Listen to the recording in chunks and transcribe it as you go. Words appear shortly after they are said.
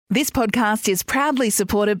This podcast is proudly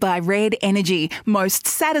supported by Red Energy. Most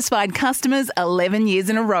satisfied customers 11 years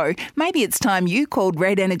in a row. Maybe it's time you called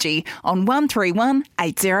Red Energy on 131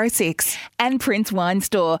 806. And Prince Wine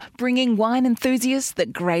Store, bringing wine enthusiasts the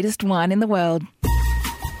greatest wine in the world.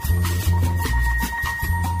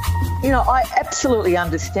 You know, I absolutely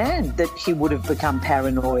understand that he would have become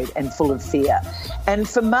paranoid and full of fear. And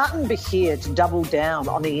for Martin Bahir to double down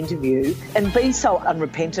on the interview and be so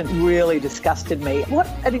unrepentant really disgusted me. What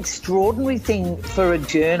an extraordinary thing for a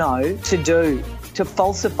journo to do, to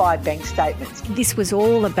falsify bank statements. This was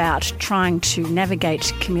all about trying to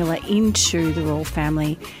navigate Camilla into the royal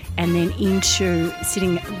family and then into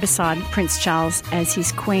sitting beside Prince Charles as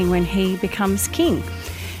his queen when he becomes king.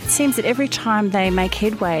 It seems that every time they make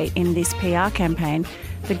headway in this PR campaign,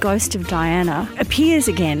 the ghost of Diana appears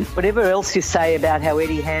again. Whatever else you say about how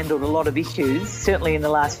Eddie handled a lot of issues, certainly in the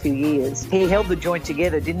last few years, he held the joint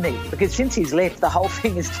together, didn't he? Because since he's left, the whole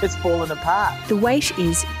thing has just fallen apart. The wait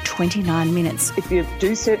is 29 minutes. If you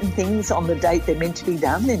do certain things on the date they're meant to be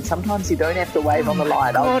done, then sometimes you don't have to wave on the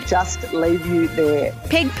line. God. I'll just leave you there.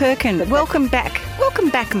 Peg Perkin, welcome back. Welcome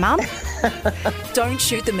back, Mum. Don't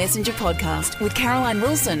Shoot the Messenger podcast with Caroline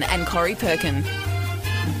Wilson and Corey Perkin.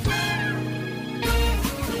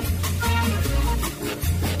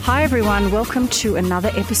 Hi everyone, welcome to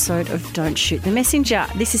another episode of Don't Shoot the Messenger.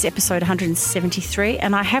 This is episode 173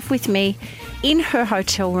 and I have with me in her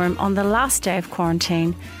hotel room on the last day of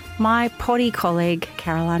quarantine my poddy colleague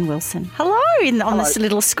Caroline Wilson. Hello on this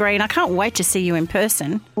little screen. I can't wait to see you in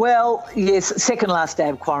person. Well, yes, second last day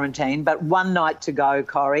of quarantine, but one night to go,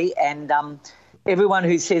 Corey, and everyone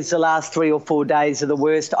who says the last 3 or 4 days are the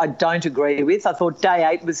worst, I don't agree with. I thought day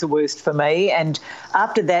 8 was the worst for me, and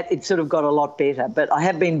after that it sort of got a lot better. But I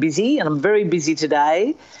have been busy, and I'm very busy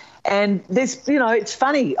today. And there's, you know, it's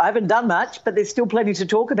funny. I haven't done much, but there's still plenty to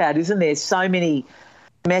talk about, isn't there? So many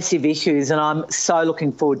massive issues, and I'm so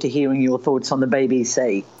looking forward to hearing your thoughts on the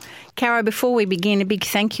BBC. Caro, before we begin, a big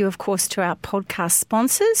thank you, of course, to our podcast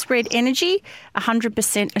sponsors, Red Energy,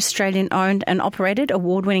 100% Australian-owned and operated,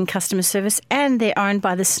 award-winning customer service, and they're owned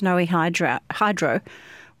by the Snowy Hydro,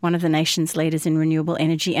 one of the nation's leaders in renewable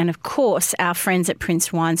energy, and, of course, our friends at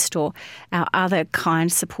Prince Wine Store, our other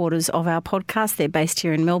kind supporters of our podcast. They're based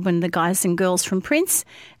here in Melbourne, the guys and girls from Prince,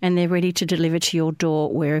 and they're ready to deliver to your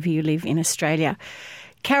door wherever you live in Australia.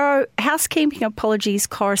 Caro, housekeeping apologies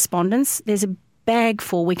correspondence. There's a bag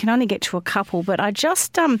full. We can only get to a couple, but I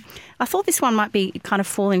just I thought this one might be kind of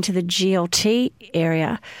fall into the GLT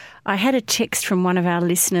area. I had a text from one of our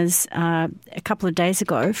listeners a couple of days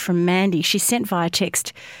ago from Mandy. She sent via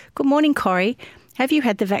text, "Good morning, Corey. Have you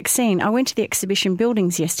had the vaccine? I went to the exhibition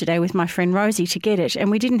buildings yesterday with my friend Rosie to get it,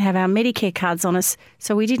 and we didn't have our Medicare cards on us,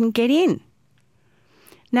 so we didn't get in."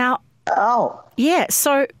 Now, yeah,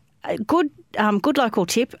 so good local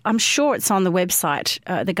tip. I'm sure it's on the website,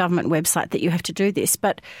 the government website, that you have to do this.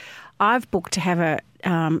 But I've booked to have a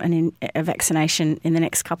vaccination in the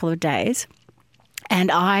next couple of days,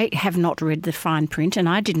 and I have not read the fine print, and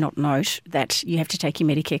I did not note that you have to take your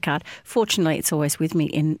Medicare card. Fortunately, it's always with me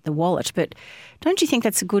in the wallet. But don't you think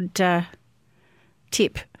that's a good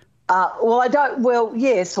tip? Well,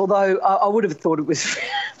 yes, although I would have thought it was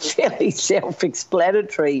fairly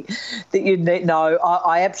self-explanatory that you'd need. No,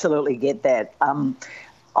 I absolutely get that.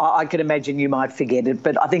 I can imagine you might forget it,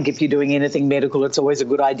 but I think if you're doing anything medical, it's always a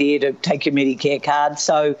good idea to take your Medicare card.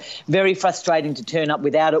 So very frustrating to turn up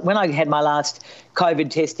without it. When I had my last COVID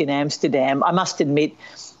test in Amsterdam, I must admit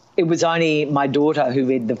it was only my daughter who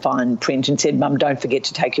read the fine print and said, "Mum, don't forget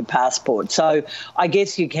to take your passport." So I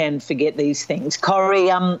guess you can forget these things. Corey,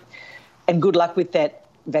 and good luck with that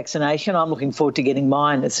vaccination. I'm looking forward to getting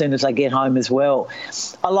mine as soon as I get home as well.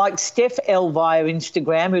 I like Steph L via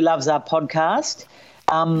Instagram, who loves our podcast,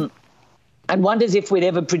 and wonders if we'd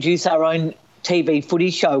ever produce our own TV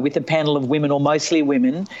footy show with a panel of women, or mostly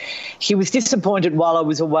women. She was disappointed while I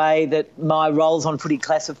was away that my roles on Footy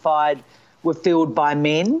Classified were filled by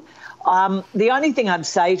men. The only thing I'd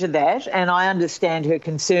say to that, and I understand her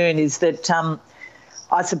concern, is that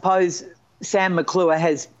I suppose Sam McClure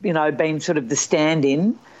has, you know, been sort of the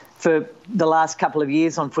stand-in for the last couple of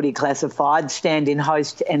years on Footy Classified, stand-in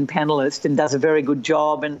host and panellist, and does a very good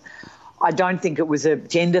job. And I don't think it was a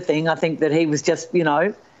gender thing. I think that he was just, you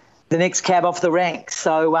know, the next cab off the ranks.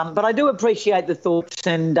 So, but I do appreciate the thoughts.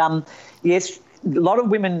 And, yes, a lot of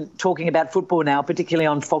women talking about football now, particularly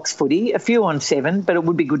on Fox Footy, a few on 7, but it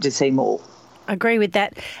would be good to see more. Agree with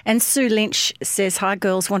that. And Sue Lynch says, hi,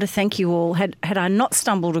 girls, want to thank you all. Had I not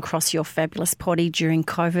stumbled across your fabulous potty during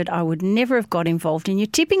COVID, I would never have got involved in your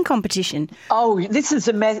tipping competition. Oh, this is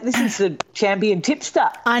the champion tipster.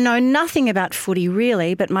 I know nothing about footy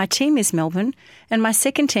really, but my team is Melbourne and my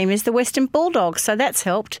second team is the Western Bulldogs, so that's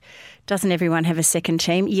helped. Doesn't everyone have a second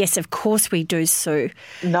team? Yes, of course we do, Sue.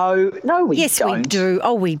 No, we don't. Yes, we do.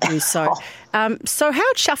 Oh, we do so. So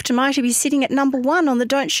how chuffed am I to be sitting at number 1 on the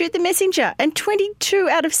Don't Shoot the Messenger and 22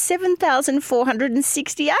 out of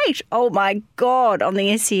 7,468. Oh, my God, on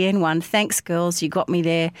the SEN one. Thanks, girls. You got me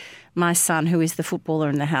there. My son, who is the footballer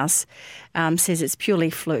in the house, says it's purely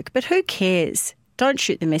fluke. But who cares? Don't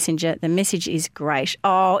shoot the messenger. The message is great.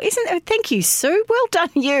 Oh, isn't it? Thank you, Sue. Well done,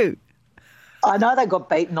 you. I know they got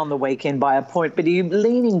beaten on the weekend by a point, but are you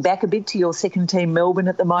leaning back a bit to your second team, Melbourne,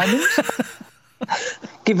 at the moment?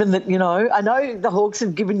 Given that, I know the Hawks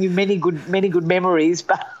have given you many good memories,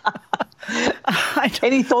 but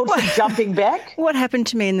any thoughts of jumping back? What happened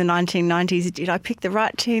to me in the 1990s? Did I pick the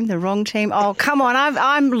right team, the wrong team? Oh, come on,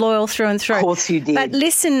 I'm loyal through and through. Of course you did. But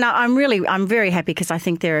listen, I'm very happy because I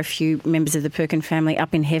think there are a few members of the Perkin family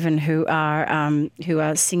up in heaven who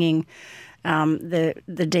are singing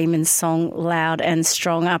the Demons song loud and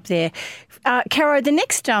strong up there. Caro, the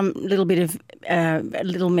next little bit of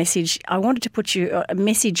little message, I wanted to put you a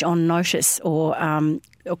message on notice or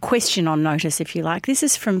a question on notice, if you like. This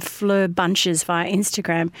is from Fleur Bunches via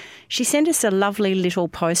Instagram. She sent us a lovely little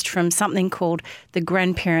post from something called the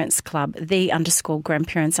Grandparents Club,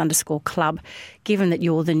 _grandparents_club, given that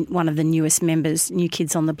you're one of the newest members, New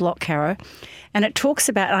Kids on the Block, Caro. And it talks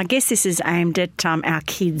about, and I guess this is aimed at our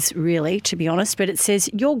kids, really, to be honest, but it says,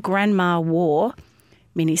 your grandma wore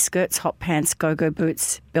mini skirts, hot pants, go-go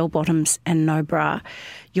boots, bell-bottoms and no bra.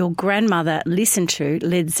 Your grandmother listened to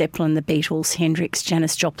Led Zeppelin, the Beatles, Hendrix,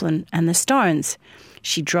 Janis Joplin and the Stones.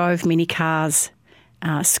 She drove mini cars,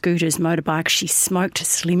 scooters, motorbikes. She smoked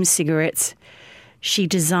slim cigarettes. She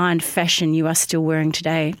designed fashion you are still wearing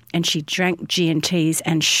today, and she drank G&Ts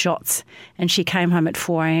and shots, and she came home at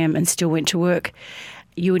 4 a.m. and still went to work.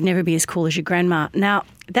 You would never be as cool as your grandma. Now,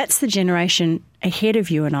 that's the generation ahead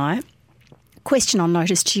of you and I. Question on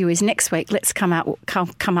notice to you is next week, let's come up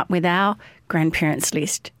with our grandparents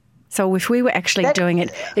list. So if we were actually doing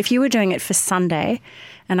it, if you were doing it for Sunday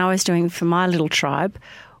and I was doing it for my little tribe,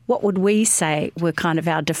 what would we say were kind of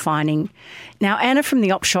our defining? Now, Anna from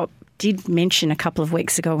the Op Shop did mention a couple of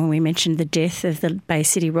weeks ago when we mentioned the death of the Bay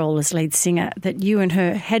City Rollers lead singer that you and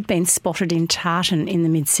her had been spotted in Tartan in the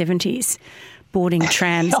mid-70s, boarding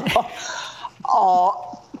trams.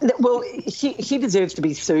 Well, she deserves to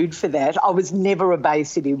be sued for that. I was never a Bay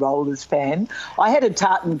City Rollers fan. I had a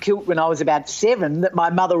tartan kilt when I was about 7 that my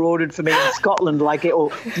mother ordered for me in Scotland,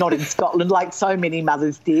 or not in Scotland, like so many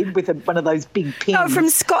mothers did, with one of those big pins. Oh, from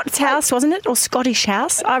Scott's House, wasn't it? Or Scottish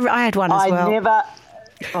House? I had one as well.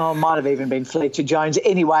 Might have even been Fletcher Jones.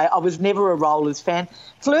 Anyway, I was never a Rollers fan.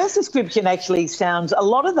 Fleur's description actually sounds, a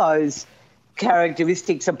lot of those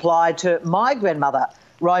characteristics apply to my grandmother,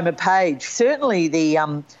 Roma Page. Certainly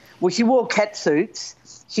she wore cat suits.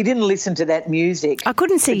 She didn't listen to that music. I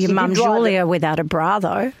couldn't see your mum Julia without a bra,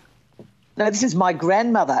 though. No, this is my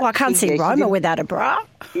grandmother. Well, I can't see Roma without a bra.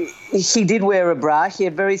 She did wear a bra. She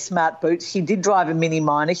had very smart boots. She did drive a Mini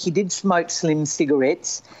Minor. She did smoke slim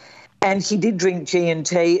cigarettes. And she did drink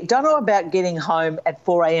G&T. Don't know about getting home at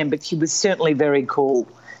 4 a.m, but she was certainly very cool.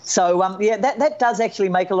 So, that does actually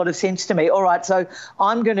make a lot of sense to me. All right, so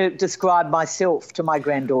I'm going to describe myself to my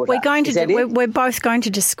granddaughter. We're both going to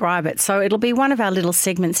describe it. So it'll be one of our little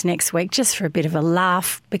segments next week, just for a bit of a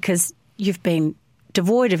laugh, because you've been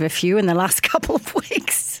devoid of a few in the last couple of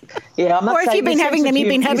weeks. Yeah, I must or if you've been having them, you've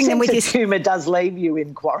been having them with your humour does leave you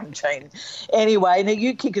in quarantine. Anyway, now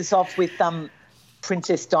you kick us off with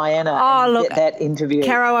Princess Diana that interview.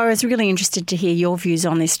 Caro, I was really interested to hear your views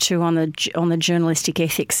on this too, on the journalistic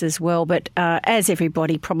ethics as well. But as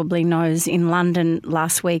everybody probably knows, in London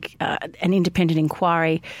last week, an independent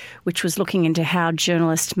inquiry which was looking into how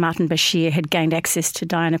journalist Martin Bashir had gained access to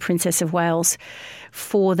Diana, Princess of Wales,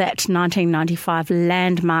 for that 1995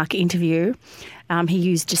 landmark interview. He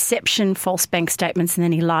used deception, false bank statements, and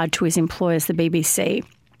then he lied to his employers, the BBC.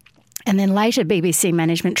 And then later, BBC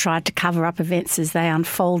management tried to cover up events as they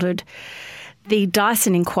unfolded. The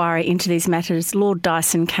Dyson inquiry into these matters, Lord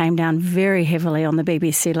Dyson came down very heavily on the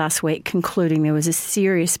BBC last week, concluding there was a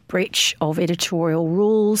serious breach of editorial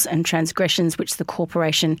rules and transgressions which the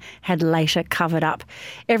corporation had later covered up.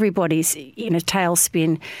 Everybody's in a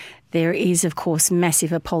tailspin. There is, of course,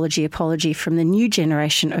 massive apology from the new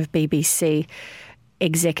generation of BBC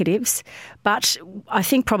executives. But I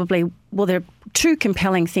think probably, there are two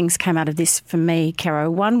compelling things came out of this for me, Caro.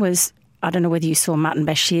 One was I don't know whether you saw Martin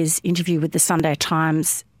Bashir's interview with the Sunday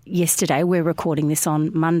Times yesterday. We're recording this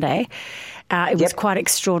on Monday. It was quite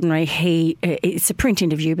extraordinary. It's a print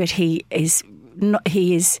interview, but he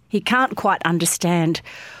can't quite understand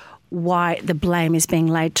why the blame is being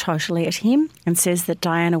laid totally at him, and says that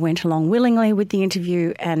Diana went along willingly with the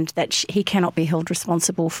interview and that he cannot be held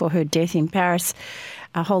responsible for her death in Paris.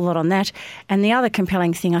 A whole lot on that. And the other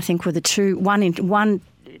compelling thing, I think, were the two, one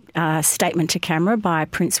statement to camera by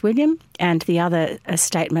Prince William and the other a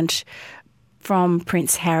statement from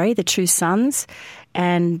Prince Harry, the two sons,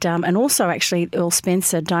 and also actually Earl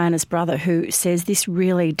Spencer, Diana's brother, who says this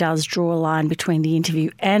really does draw a line between the interview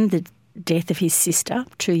and the death of his sister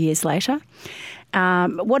 2 years later.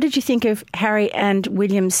 What did you think of Harry and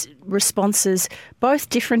William's responses, both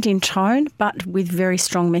different in tone but with very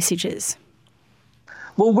strong messages?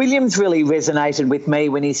 Well, Williams really resonated with me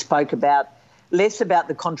when he spoke less about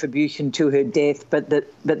the contribution to her death, but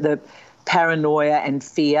the paranoia and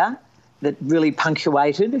fear that really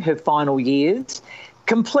punctuated her final years,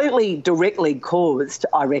 completely directly caused,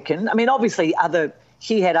 I reckon. I mean, obviously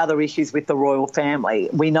she had other issues with the royal family.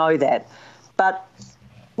 We know that. But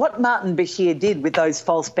what Martin Bashir did with those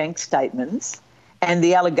false bank statements and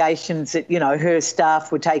the allegations that, her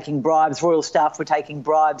staff were taking bribes, royal staff were taking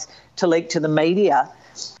bribes to leak to the media,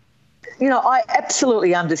 I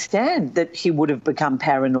absolutely understand that he would have become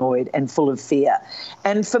paranoid and full of fear.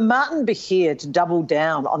 And for Martin Bashir to double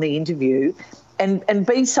down on the interview and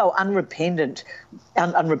be so unrepentant,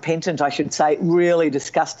 I should say, really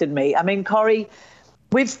disgusted me. I mean, Corrie,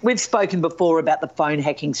 we've spoken before about the phone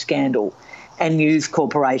hacking scandal and News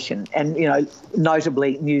Corporation and,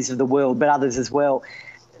 notably News of the World, but others as well.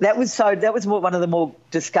 That was one of the more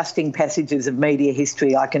disgusting passages of media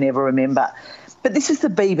history I can ever remember. But this is the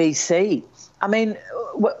BBC. I mean,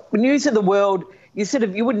 News of the World,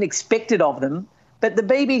 you wouldn't expect it of them, but the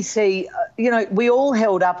BBC, we all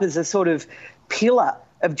held up as a sort of pillar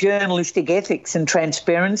of journalistic ethics and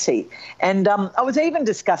transparency. And I was even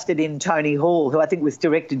disgusted in Tony Hall, who I think was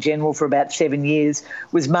Director General for about 7 years,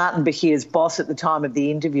 was Martin Bashir's boss at the time of the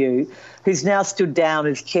interview, who's now stood down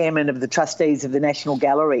as chairman of the trustees of the National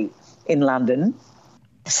Gallery in London,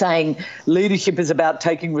 saying leadership is about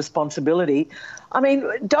taking responsibility. I mean,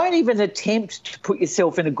 don't even attempt to put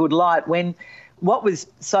yourself in a good light when what was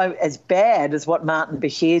so as bad as what Martin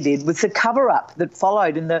Bashir did was the cover-up that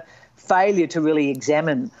followed and the failure to really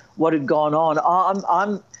examine what had gone on.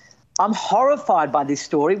 I'm horrified by this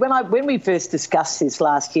story. When we first discussed this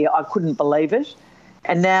last year, I couldn't believe it.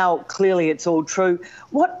 And now clearly it's all true.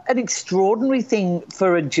 What an extraordinary thing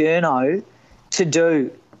for a journo to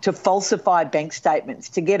do, to falsify bank statements,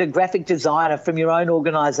 to get a graphic designer from your own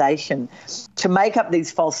organisation to make up these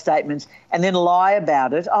false statements and then lie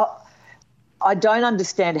about it. I don't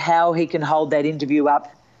understand how he can hold that interview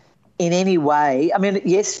up in any way. I mean,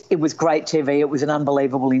 yes, it was great TV. It was an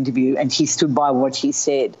unbelievable interview and she stood by what she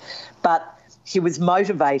said. But she was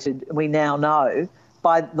motivated, we now know,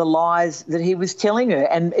 by the lies that he was telling her,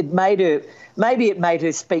 and maybe it made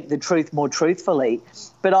her speak the truth more truthfully.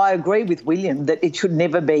 But I agree with William that it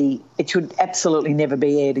should absolutely never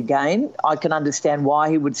be aired again. I can understand why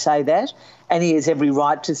he would say that, and he has every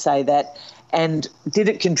right to say that. And did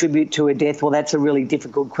it contribute to her death? Well, that's a really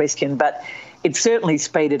difficult question, but it certainly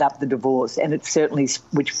speeded up the divorce, and it certainly,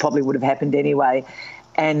 which probably would have happened anyway,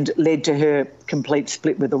 and led to her complete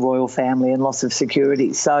split with the royal family and loss of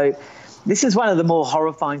security. So this is one of the more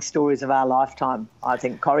horrifying stories of our lifetime, I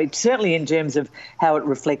think, Corrie, certainly in terms of how it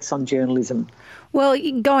reflects on journalism. Well,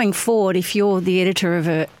 going forward, if you're the editor of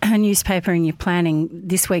a newspaper and you're planning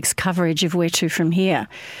this week's coverage of Where To From Here,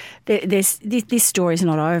 this story is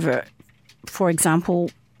not over. For example,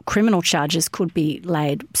 criminal charges could be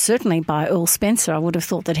laid, certainly by Earl Spencer. I would have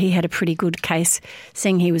thought that he had a pretty good case,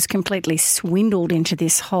 seeing he was completely swindled into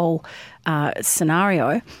this whole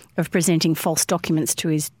scenario of presenting false documents to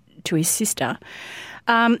his sister.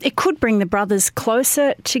 It could bring the brothers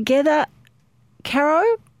closer together. Caro,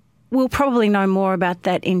 we'll probably know more about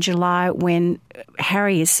that in July when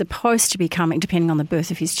Harry is supposed to be coming, depending on the birth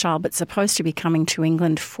of his child, but supposed to be coming to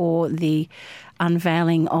England for the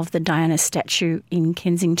unveiling of the Diana statue in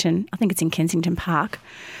Kensington. I think it's in Kensington Park,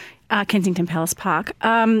 Kensington Palace Park.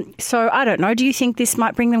 So I don't know. Do you think this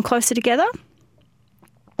might bring them closer together?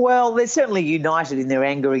 Well, they're certainly united in their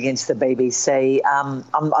anger against the BBC.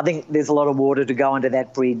 I think there's a lot of water to go under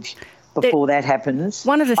that bridge before that happens.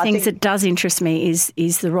 One of the things that does interest me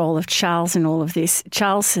is the role of Charles in all of this.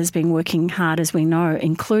 Charles has been working hard, as we know,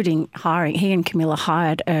 including he and Camilla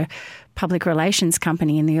hired a public relations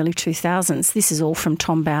company in the early 2000s. This is all from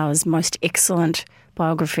Tom Bower's most excellent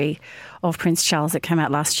biography of Prince Charles that came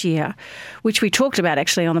out last year, which we talked about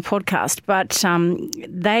actually on the podcast. But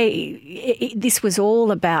this was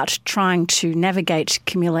all about trying to navigate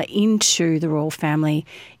Camilla into the royal family,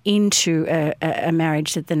 into a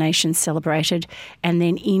marriage that the nation celebrated, and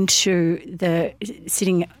then into the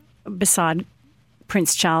sitting beside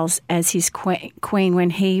Prince Charles as his queen when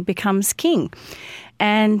he becomes king.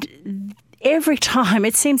 And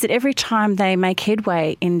it seems that every time they make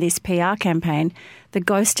headway in this PR campaign, the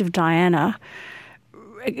ghost of Diana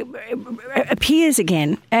appears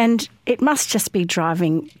again, and it must just be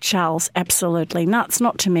driving Charles absolutely nuts,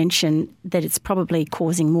 not to mention that it's probably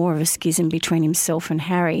causing more of a schism between himself and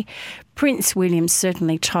Harry. Prince William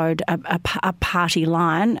certainly towed a party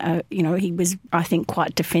line. He was, I think,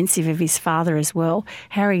 quite defensive of his father as well.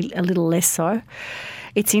 Harry a little less so.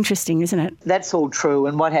 It's interesting, isn't it? That's all true,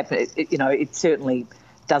 and what happened, it certainly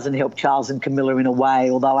doesn't help Charles and Camilla in a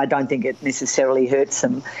way, although I don't think it necessarily hurts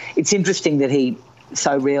them. It's interesting that he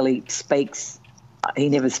so rarely speaks. He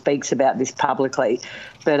never speaks about this publicly.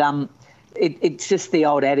 But it's just the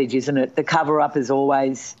old adage, isn't it? The cover-up is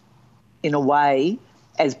always, in a way,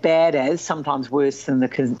 as bad as, sometimes worse than the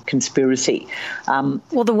conspiracy.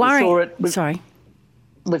 Well, the worry... Sorry.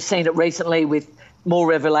 We've seen it recently with more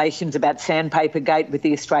revelations about Sandpaper Gate with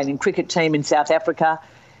the Australian cricket team in South Africa.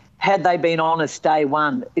 Had they been honest day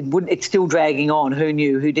one, it's still dragging on. Who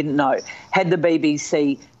knew? Who didn't know? Had the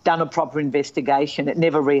BBC done a proper investigation, it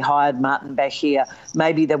never rehired Martin Bashir,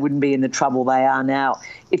 maybe they wouldn't be in the trouble they are now.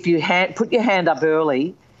 If you put your hand up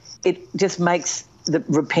early, it just makes the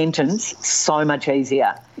repentance so much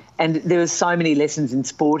easier. And there are so many lessons in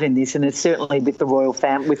sport in this, and it's certainly with the royal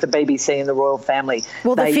with the BBC and the royal family.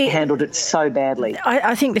 Well, they handled it so badly.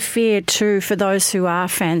 I think the fear too for those who are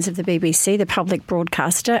fans of the BBC, the public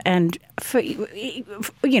broadcaster, and for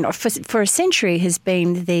a century has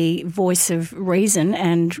been the voice of reason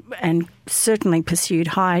and certainly pursued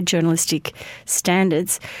high journalistic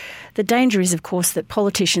standards. The danger is, of course, that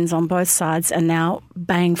politicians on both sides are now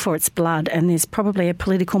baying for its blood, and there's probably a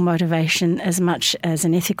political motivation as much as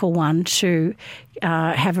an ethical one to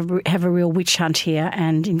have a real witch hunt here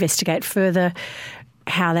and investigate further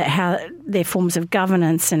how their forms of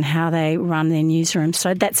governance and how they run their newsrooms.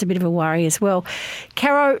 So that's a bit of a worry as well.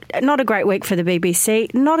 Caro, not a great week for the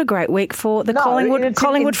BBC, not a great week for the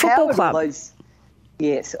Collingwood Football Club.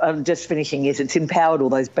 Yes, I'm just finishing. Yes, it's empowered all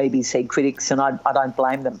those BBC critics, and I don't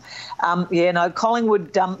blame them.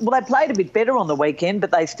 Collingwood, they played a bit better on the weekend, but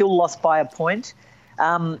they still lost by a point.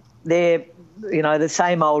 They're, the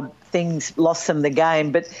same old things lost them the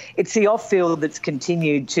game, but it's the off-field that's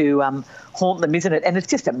continued to haunt them, isn't it? And it's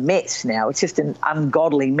just a mess now. It's just an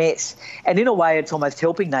ungodly mess. And in a way, it's almost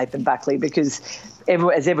helping Nathan Buckley because,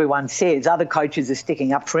 as everyone says, other coaches are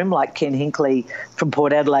sticking up for him, like Ken Hinkley from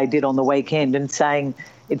Port Adelaide did on the weekend, and saying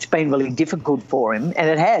it's been really difficult for him. And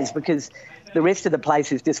it has, because the rest of the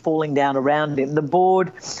place is just falling down around him. The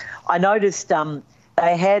board, I noticed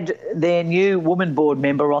they had their new woman board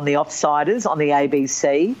member on the Offsiders on the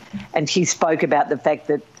ABC, and she spoke about the fact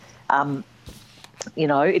that,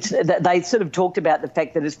 they sort of talked about the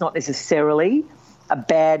fact that it's not necessarily a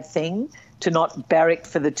bad thing to not barrack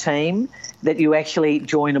for the team that you actually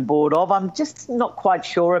join a board of. I'm just not quite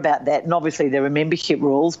sure about that. And obviously there are membership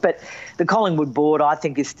rules, but the Collingwood board, I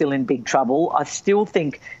think, is still in big trouble. I still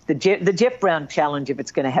think the Jeff Brown challenge, if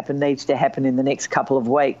it's going to happen, needs to happen in the next couple of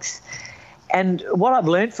weeks. And what I've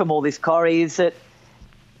learned from all this, Corrie, is that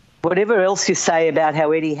whatever else you say about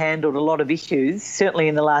how Eddie handled a lot of issues, certainly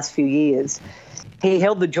in the last few years, he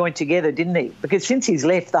held the joint together, didn't he? Because since he's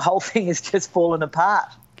left, the whole thing has just fallen apart.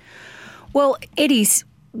 Well, Eddie's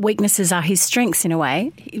weaknesses are his strengths in a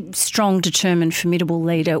way. Strong, determined, formidable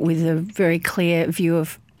leader with a very clear view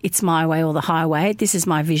of it's my way or the highway. This is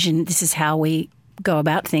my vision. This is how we go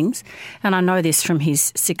about things. And I know this from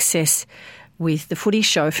his success with the Footy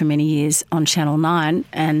Show for many years on Channel 9,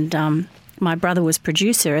 and my brother was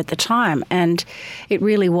producer at the time, and it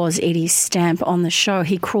really was Eddie's stamp on the show.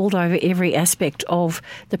 He crawled over every aspect of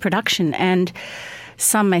the production, and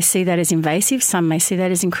some may see that as invasive, some may see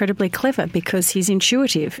that as incredibly clever because he's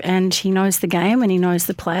intuitive and he knows the game and he knows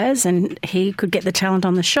the players and he could get the talent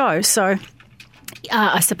on the show. So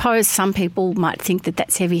I suppose some people might think that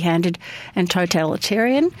that's heavy-handed and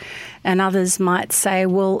totalitarian, and others might say,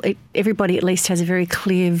 well, everybody at least has a very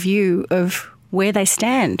clear view of where they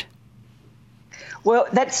stand. Well,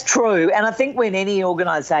 that's true. And I think when any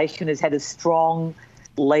organisation has had a strong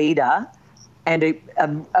leader and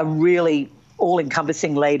a really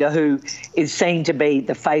all-encompassing leader who is seen to be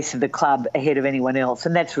the face of the club ahead of anyone else,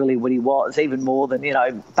 and that's really what he was, even more than,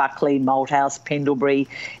 Buckley, Malthouse, Pendlebury,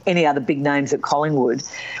 any other big names at Collingwood.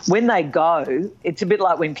 When they go, it's a bit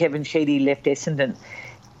like when Kevin Sheedy left Essendon.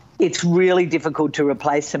 It's really difficult to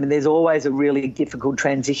replace them, and there's always a really difficult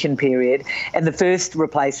transition period, and the first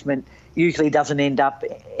replacement usually doesn't end up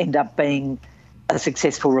being a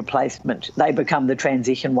successful replacement. They become the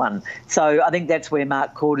transition one. So I think that's where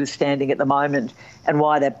Mark Cord is standing at the moment and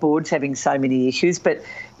why that board's having so many issues. But,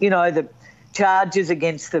 the charges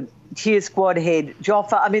against the tier squad head,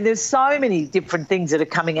 Joffa, I mean, there's so many different things that are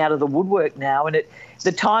coming out of the woodwork now, and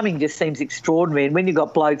the timing just seems extraordinary. And when you've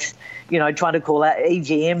got blokes, trying to call out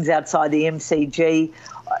EGMs outside the MCG,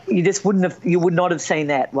 you would not have seen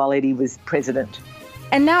that while Eddie was president.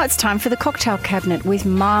 And now it's time for the Cocktail Cabinet with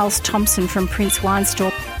Miles Thompson from Prince Wine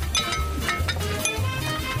Store.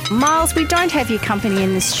 Miles, we don't have your company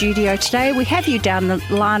in the studio today. We have you down the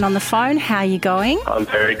line on the phone. How are you going? I'm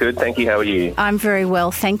very good, thank you. How are you? I'm very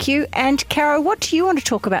well, thank you. And Caro, what do you want to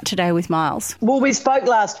talk about today with Miles? Well, we spoke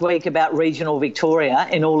last week about regional Victoria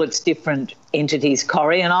in all its different entities,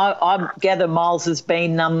 Corrie, and I gather Miles has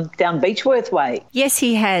been down Beechworth way. Yes,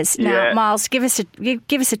 he has. Now, Miles, give us a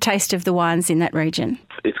taste of the wines in that region.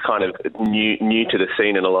 It's kind of new to the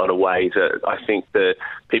scene in a lot of ways. I think that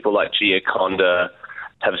people like Giaconda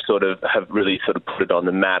have really put it on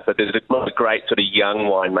the map. But there's a lot of great sort of young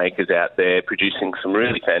winemakers out there producing some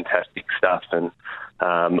really fantastic stuff. And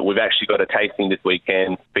we've actually got a tasting this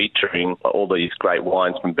weekend featuring all these great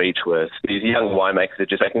wines from Beechworth. These young winemakers are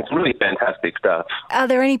just making some really fantastic stuff. Are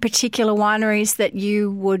there any particular wineries that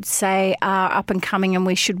you would say are up and coming and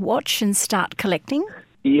we should watch and start collecting?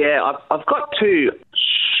 Yeah, I've got two.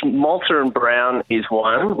 Schmalzer and Brown is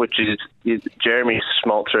one, which is Jeremy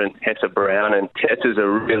Schmalzer and Tessa Brown. And Tessa's a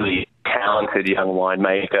really talented young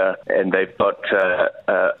winemaker, and they've got a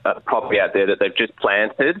property out there that they've just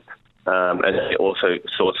planted. And they also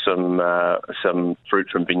source some fruit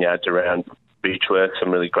from vineyards around Beechworth,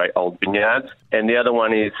 some really great old vineyards. And the other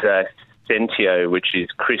one is Sentio, which is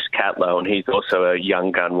Chris Catlow, and he's also a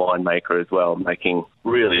young gun winemaker as well, making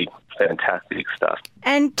really fantastic stuff.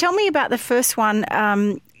 And tell me about the first one.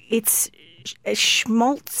 It's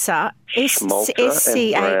Schmalzer,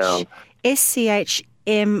 SCHMOLZER,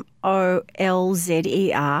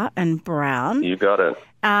 and Brown. You got it.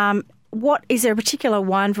 What is there a particular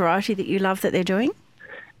wine variety that you love that they're doing?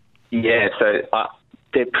 Yeah, so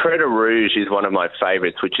their Preda Rouge is one of my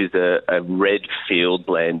favourites, which is a red field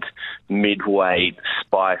blend, mid-weight,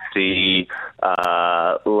 spicy,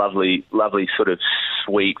 lovely sort of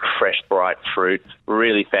sweet, fresh, bright fruit.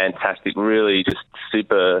 Really fantastic, really just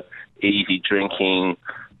super easy drinking,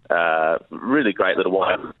 really great little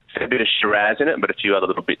wine. A bit of Shiraz in it, but a few other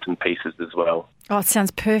little bits and pieces as well. Oh, it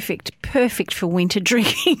sounds perfect for winter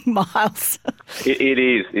drinking, Miles. It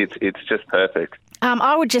is. It's just perfect.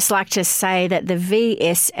 I would just like to say that the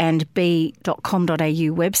vsandb.com.au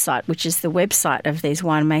website, which is the website of these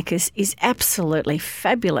winemakers, is absolutely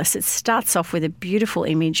fabulous. It starts off with a beautiful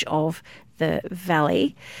image of the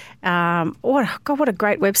valley. What a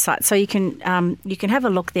great website. So you can have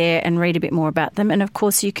a look there and read a bit more about them. And, of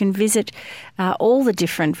course, you can visit all the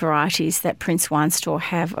different varieties that Prince Wine Store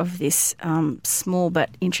have of this small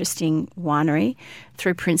but interesting winery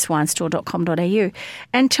through princewinestore.com.au.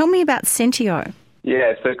 And tell me about Sentio.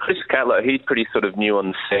 Yeah, so Chris Catlow, he's pretty sort of new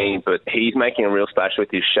on the scene, but he's making a real splash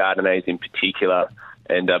with his Chardonnays in particular.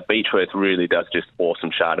 And Beechworth really does just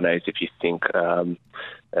awesome Chardonnays if you think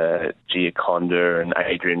Giaconda and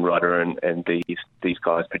Adrian Rodder and these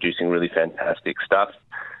guys producing really fantastic stuff.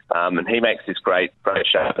 And he makes this great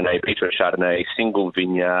Chardonnay, Beechworth Chardonnay, single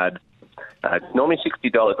vineyard. It's normally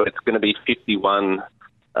 $60, but it's going to be $51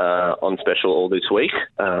 on special all this week.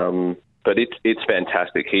 But it's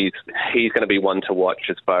fantastic. He's going to be one to watch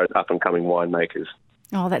as far as up-and-coming winemakers.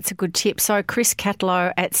 Oh, that's a good tip. So Chris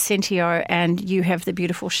Catlow at Sentio, and you have the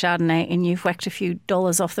beautiful Chardonnay, and you've whacked a few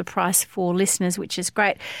dollars off the price for listeners, which is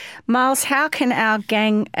great. Miles, how can our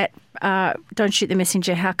gang at Don't Shoot the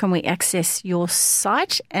Messenger, how can we access your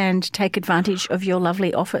site and take advantage of your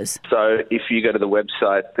lovely offers? So if you go to the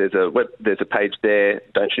website, there's a page there,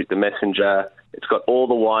 Don't Shoot the Messenger. It's got all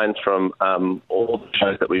the wines from all the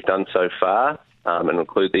shows that we've done so far, and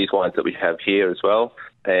include these wines that we have here as well.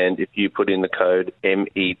 and if you put in the code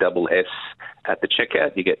MESS at the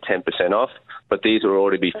checkout, you get 10% off. But these will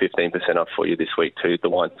already be 15% off for you this week too, the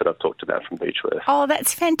wines that I've talked about from Beechworth. Oh,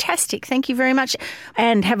 that's fantastic. Thank you very much.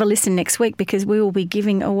 And have a listen next week, because we will be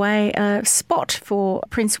giving away a spot for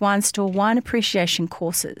Prince Wine Store wine appreciation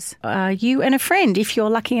courses. You and a friend, if you're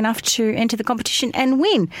lucky enough to enter the competition and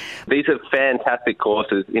win. These are fantastic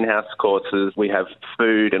courses, in-house courses. We have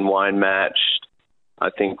food and wine matched, I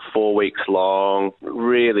think 4 weeks long,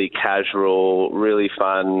 really casual, really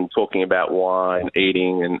fun, talking about wine,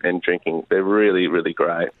 eating and drinking. They're really, really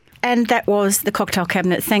great. And that was the Cocktail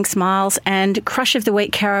Cabinet. Thanks, Miles. And Crush of the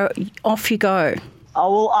Week, Caro, off you go.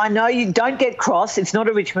 Oh, well, I know you don't get cross. It's not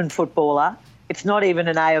a Richmond footballer. It's not even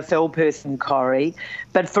an AFL person, Corrie.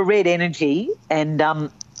 But for Red Energy, and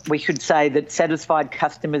we should say that satisfied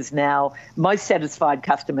customers now, most satisfied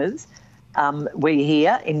customers, we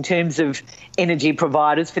hear in terms of energy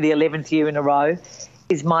providers for the 11th year in a row,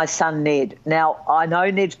 is my son Ned. Now, I know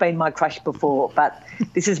Ned's been my crush before, but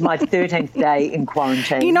this is my 13th day in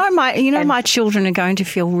quarantine. My children are going to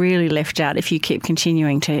feel really left out if you keep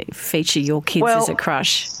continuing to feature your kids as a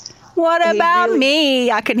crush. What about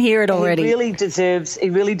me? I can hear it already. He really deserves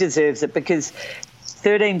it, because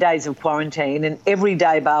 13 days of quarantine, and every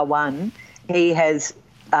day bar one, he has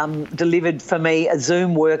delivered for me a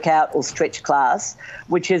Zoom workout or stretch class,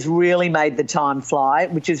 which has really made the time fly,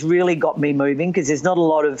 which has really got me moving, because there's not a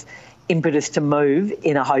lot of impetus to move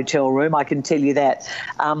in a hotel room, I can tell you that.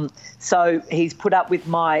 So he's put up with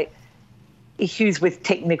my issues with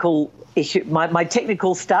my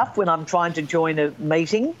technical stuff when I'm trying to join a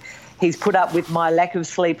meeting. He's put up with my lack of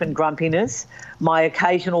sleep and grumpiness, my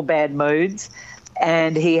occasional bad moods,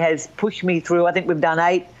 and he has pushed me through. I think we've done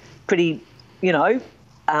 8 pretty,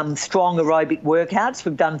 strong aerobic workouts.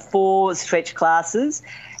 We've done 4 stretch classes,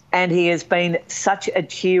 and he has been such a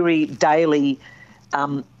cheery daily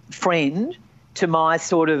friend to my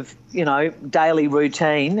sort of, daily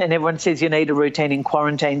routine. And everyone says you need a routine in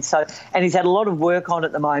quarantine. And he's had a lot of work on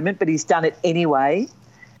at the moment, but he's done it anyway.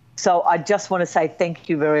 So I just want to say thank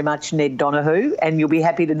you very much, Ned Donahue, and you'll be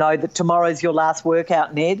happy to know that tomorrow's your last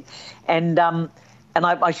workout, Ned. And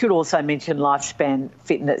I should also mention Lifespan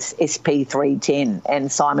Fitness SP310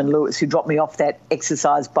 and Simon Lewis, who dropped me off that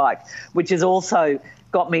exercise bike, which has also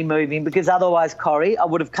got me moving, because otherwise, Corrie, I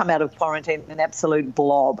would have come out of quarantine an absolute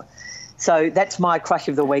blob. So that's my crush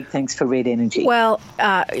of the week. Thanks for Red Energy. Well,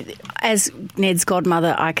 as Ned's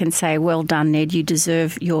godmother, I can say, well done, Ned. You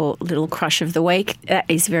deserve your little crush of the week. That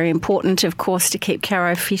is very important, of course, to keep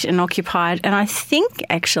Caro fit and occupied. And I think,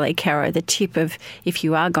 actually, Caro, the tip of if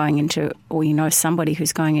you are going into, or you know somebody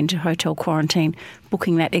who's going into hotel quarantine,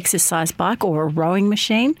 booking that exercise bike or a rowing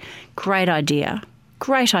machine, great idea.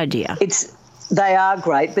 Great idea. They are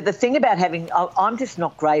great. But the thing about I'm just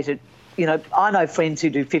not great at, I know friends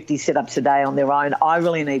who do 50 sit-ups a day on their own. I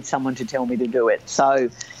really need someone to tell me to do it. So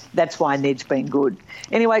that's why Ned's been good.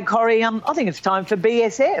 Anyway, Corrie, I think it's time for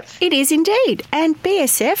BSF. It is indeed. And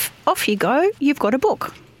BSF, off you go. You've got a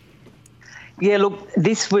book. Yeah, look,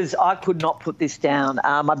 I could not put this down.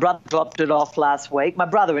 My brother dropped it off last week. My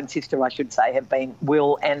brother and sister, I should say,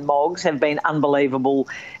 Will and Moggs, have been unbelievable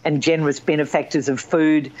and generous benefactors of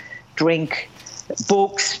food, drink,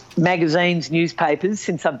 books, magazines, newspapers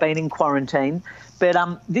since I've been in quarantine. But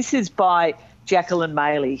this is by Jacqueline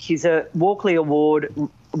Maley. She's a Walkley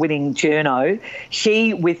Award-winning journo.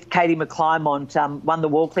 She, with Katie McClymont, won the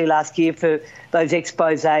Walkley last year for those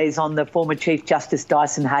exposés on the former Chief Justice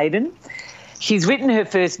Dyson Heydon. She's written her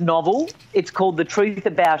first novel. It's called The Truth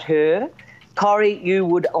About Her. Corrie, you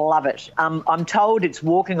would love it. I'm told it's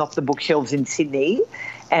walking off the bookshelves in Sydney,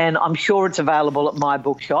 and I'm sure it's available at my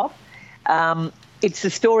bookshop. It's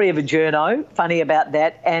the story of a journo, funny about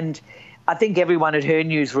that, and I think everyone at her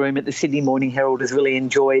newsroom at the Sydney Morning Herald has really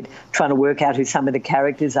enjoyed trying to work out who some of the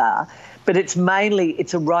characters are. But it's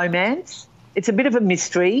a romance, it's a bit of a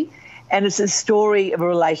mystery, and it's a story of a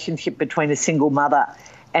relationship between a single mother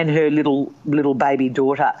and her little baby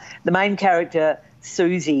daughter. The main character,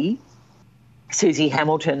 Susie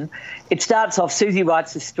Hamilton, it starts off, Susie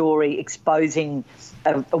writes a story exposing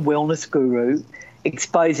a wellness guru,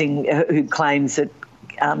 who claims that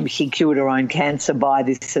she cured her own cancer by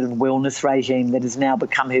this sort of wellness regime that has now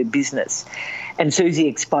become her business. And Susie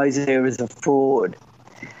exposes her as a fraud.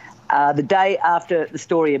 The day after the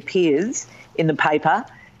story appears in the paper,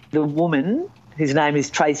 the woman, whose name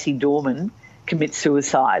is Tracy Dorman, commits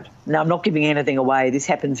suicide. Now, I'm not giving anything away. This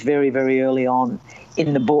happens very, very early on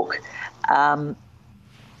in the book.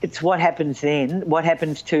 It's what happens then, what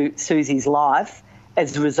happens to Susie's life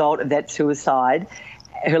as a result of that suicide,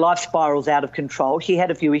 her life spirals out of control. She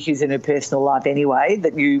had a few issues in her personal life anyway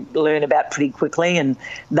that you learn about pretty quickly, and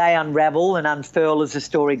they unravel and unfurl as the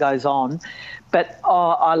story goes on. But,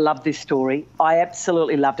 I love this story. I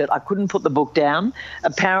absolutely loved it. I couldn't put the book down.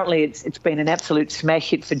 Apparently it's been an absolute smash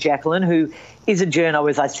hit for Jacqueline, who is a journo,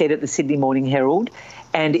 as I said, at the Sydney Morning Herald,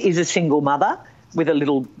 and is a single mother with a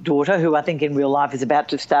little daughter who I think in real life is about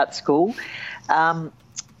to start school.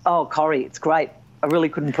 Corrie, it's great. I really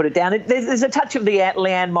couldn't put it down. There's a touch of the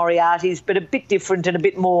Leanne Moriarty's, but a bit different and a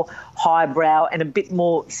bit more highbrow and a bit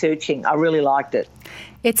more searching. I really liked it.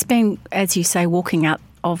 It's been, as you say, walking out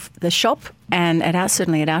of the shop and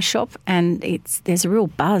certainly at our shop, and there's a real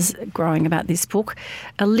buzz growing about this book.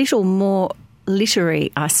 A little more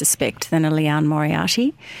literary, I suspect, than a Leanne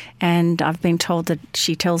Moriarty, and I've been told that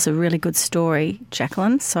she tells a really good story,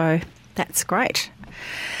 Jacqueline, so that's great.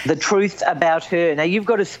 The truth about her. Now, you've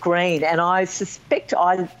got a screen, and I suspect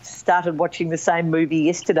I started watching the same movie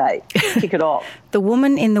yesterday. Kick it off. The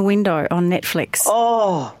Woman in the Window on Netflix.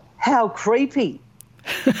 Oh, how creepy.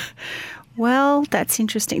 Well, that's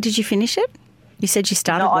interesting. Did you finish it? You said you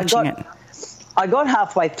started watching it. I got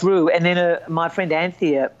halfway through, and then my friend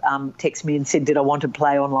Anthea texted me and said, did I want to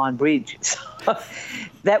play online bridge? So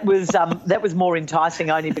that was more enticing,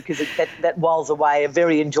 only because that whiles away a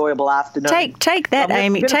very enjoyable afternoon. Take that,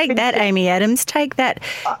 Amy. Take that, Amy Adams. Take that.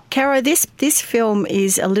 Caro, this film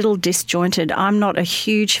is a little disjointed. I'm not a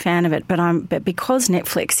huge fan of it, but because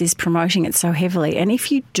Netflix is promoting it so heavily, and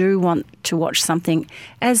if you do want to watch something,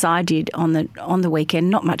 as I did on the weekend,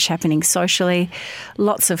 not much happening socially,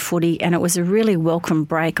 lots of footy, and it was a really welcome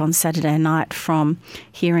break on Saturday night from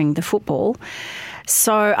hearing the football.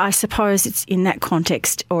 So I suppose it's in that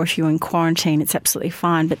context, or if you're in quarantine, it's absolutely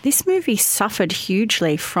fine. But this movie suffered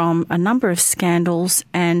hugely from a number of scandals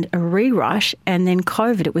and a rewrite, and then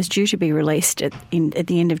COVID. It was due to be released at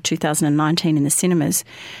the end of 2019 in the cinemas,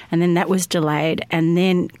 and then that was delayed, and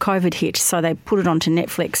then COVID hit, so they put it onto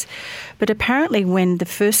Netflix. But apparently when the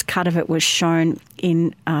first cut of it was shown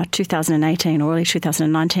in 2018 or early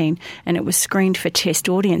 2019, and it was screened for test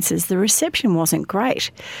audiences, the reception wasn't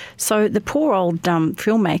great. So the poor old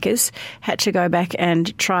filmmakers had to go back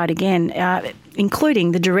and try it again,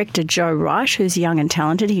 including the director Joe Wright, who's young and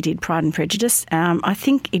talented. He did Pride and Prejudice. I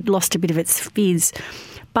think it lost a bit of its fizz.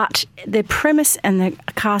 But the premise and the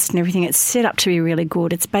cast and everything, it's set up to be really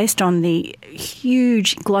good. It's based on the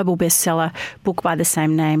huge global bestseller book by the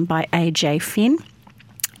same name by A.J. Finn.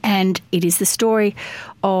 And it is the story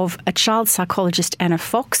of a child psychologist, Anna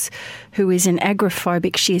Fox, who is an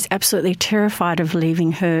agoraphobic. She is absolutely terrified of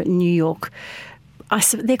leaving her New York.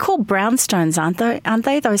 They're called brownstones, aren't they? Aren't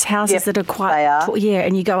they? Those houses that are quite... They are. Yeah,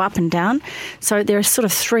 and you go up and down. So there are sort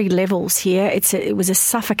of 3 levels here. It was a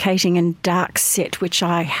suffocating and dark set, which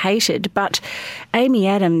I hated. But Amy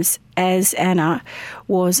Adams as Anna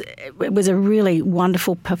was a really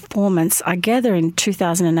wonderful performance. I gather in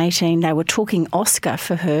 2018 they were talking Oscar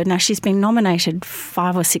for her. Now, she's been nominated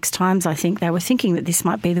 5 or 6 times, I think. They were thinking that this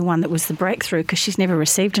might be the one that was the breakthrough because she's never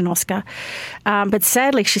received an Oscar. But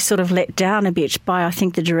sadly, she's sort of let down a bit by, I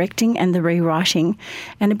think, the directing and the rewriting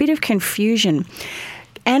and a bit of confusion.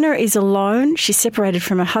 Anna is alone. She's separated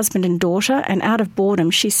from her husband and daughter, and out of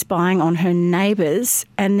boredom, she's spying on her neighbours.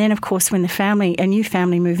 And then, of course, when a new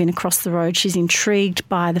family move in across the road, she's intrigued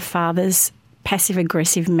by the father's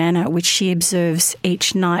passive-aggressive manner, which she observes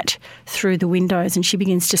each night through the windows, and she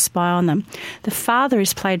begins to spy on them. The father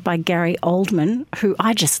is played by Gary Oldman, who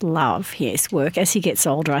I just love his work. As he gets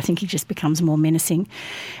older, I think he just becomes more menacing.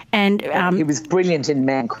 And he was brilliant in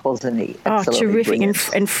Mank, wasn't he? Absolutely terrific. Brilliant.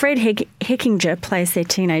 And Fred Heckinger plays their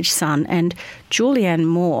teenage son, and Julianne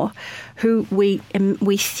Moore, who we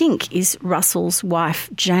think is Russell's wife,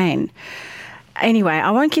 Jane. Anyway,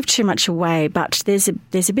 I won't give too much away, but there's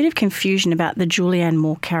a bit of confusion about the Julianne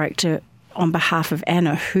Moore character on behalf of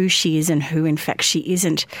Anna, who she is and who, in fact, she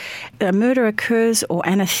isn't. A murder occurs, or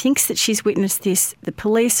Anna thinks that she's witnessed this. The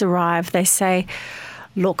police arrive. They say,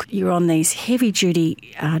 look, you're on these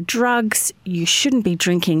heavy-duty drugs. You shouldn't be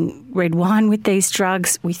drinking red wine with these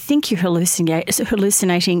drugs. We think you're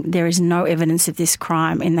hallucinating. There is no evidence of this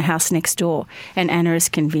crime in the house next door. And Anna is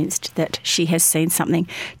convinced that she has seen something.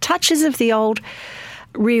 Touches of the old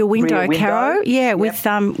Rear Window, Caro. Yeah, yep. with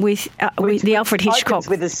the Alfred Hitchcock.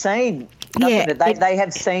 With a scene. Yeah, they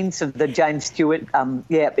have scenes of the James Stewart.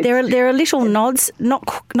 There are little nods,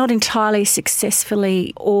 not entirely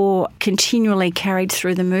successfully or continually carried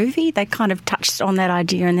through the movie. They kind of touched on that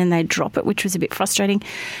idea and then they drop it, which was a bit frustrating.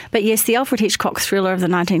 But yes, the Alfred Hitchcock thriller of the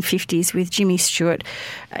 1950s with Jimmy Stewart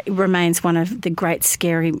remains one of the great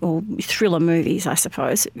scary or thriller movies, I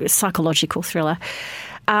suppose, psychological thriller.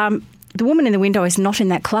 The Woman in the Window is not in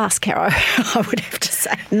that class, Caro, I would have to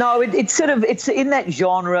say. No, it's in that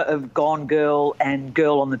genre of Gone Girl and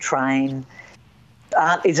Girl on the Train,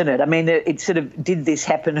 isn't it? I mean, it sort of, did this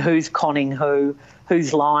happen? Who's conning who?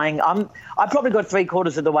 Who's lying? I probably got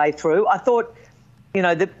 3/4 of the way through. I thought,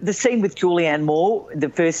 the scene with Julianne Moore, the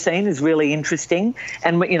first scene, is really interesting.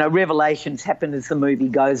 And, revelations happen as the movie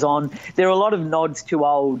goes on. There are a lot of nods to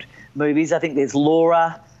old movies. I think there's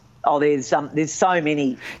Laura. Oh, there's so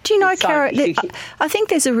many. Do you know, Caro, I think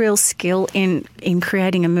there's a real skill in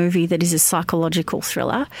creating a movie that is a psychological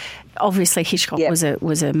thriller. Obviously, Hitchcock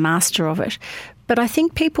was a master of it. But I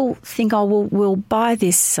think people think, we'll buy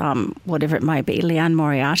this, whatever it may be, Leanne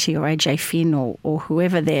Moriarty or AJ Finn or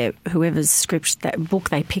whoever's script, that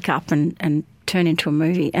book they pick up and turn into a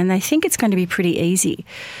movie, and they think it's going to be pretty easy.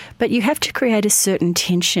 But you have to create a certain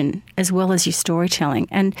tension as well as your storytelling.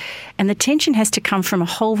 And the tension has to come from a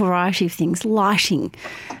whole variety of things: lighting,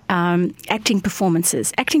 acting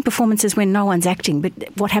performances when no one's acting, but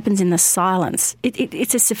what happens in the silence.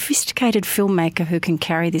 It's a sophisticated filmmaker who can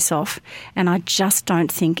carry this off, and I just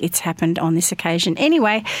don't think it's happened on this occasion.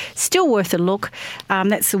 Anyway, still worth a look.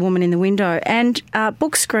 That's The Woman in the Window. And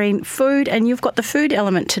book screen, food, and you've got the food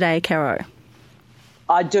element today, Caro.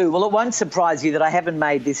 I do. Well, it won't surprise you that I haven't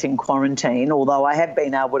made this in quarantine, although I have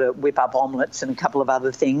been able to whip up omelettes and a couple of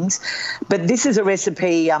other things. But this is a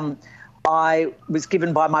recipe I was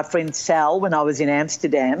given by my friend Sal when I was in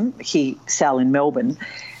Amsterdam, Sal in Melbourne,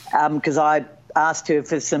 because I asked her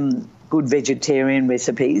for some good vegetarian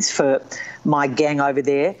recipes for my gang over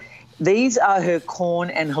there. These are her corn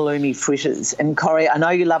and halloumi fritters. And Corrie, I know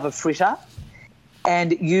you love a fritter,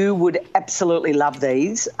 and you would absolutely love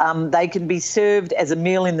these. They can be served as a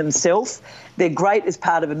meal in themselves. They're great as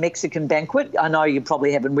part of a Mexican banquet. I know you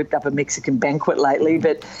probably haven't whipped up a Mexican banquet lately,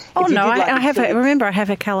 but I have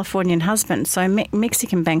a Californian husband, so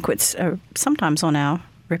Mexican banquets are sometimes on our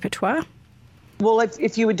repertoire. Well,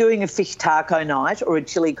 if you were doing a fish taco night or a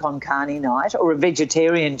chili con carne night or a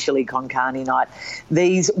vegetarian chili con carne night,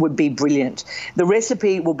 these would be brilliant. The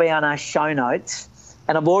recipe will be on our show notes,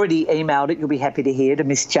 and I've already emailed it, you'll be happy to hear, to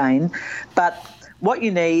Miss Jane. But what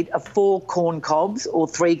you need are 4 corn cobs or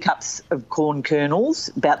 3 cups of corn kernels,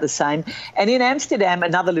 about the same. And in Amsterdam,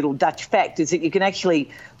 another little Dutch fact is that you can actually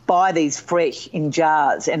buy these fresh in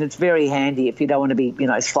jars, and it's very handy if you don't want to be,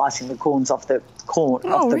 slicing the corns off the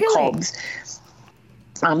cobs.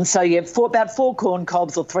 So you have about 4 corn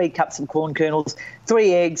cobs or 3 cups of corn kernels,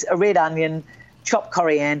 3 eggs, a red onion, chopped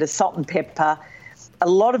coriander, salt and pepper, a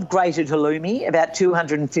lot of grated halloumi, about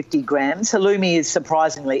 250 grams. Halloumi is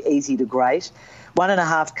surprisingly easy to grate.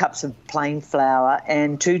 1.5 cups of plain flour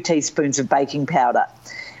and 2 teaspoons of baking powder.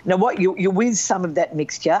 Now, what you whiz some of that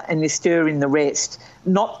mixture and you stir in the rest.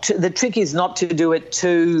 The trick is not to do it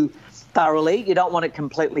too thoroughly. You don't want it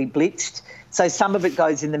completely blitzed. So some of it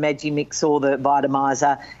goes in the Magimix or the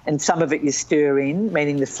Vitamizer, and some of it you stir in,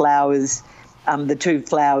 meaning the flours, the 2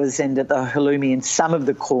 flours and the halloumi and some of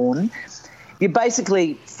the corn. You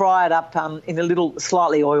basically fry it up in a little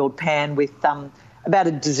slightly oiled pan with about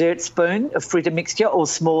a dessert spoon of fritter mixture or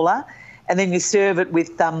smaller, and then you serve it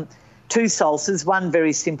with 2 salsas, one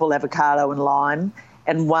very simple avocado and lime,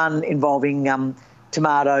 and one involving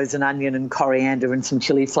tomatoes and onion and coriander and some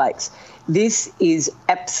chili flakes. This is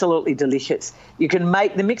absolutely delicious. You can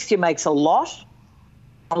the mixture makes a lot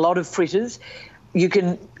of fritters. You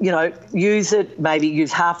can, use it, maybe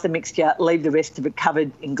use half the mixture, leave the rest of it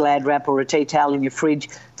covered in Glad wrap or a tea towel in your fridge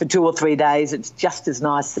for 2 or 3 days. It's just as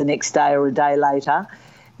nice the next day or a day later.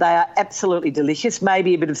 They are absolutely delicious.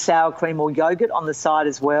 Maybe a bit of sour cream or yogurt on the side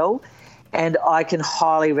as well. And I can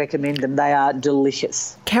highly recommend them. They are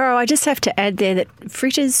delicious. Caro, I just have to add there that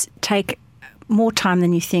fritters take more time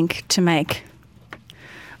than you think to make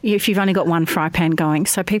if you've only got one fry pan going.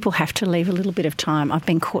 So people have to leave a little bit of time. I've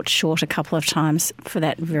been caught short a couple of times for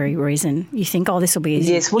that very reason. You think, this will be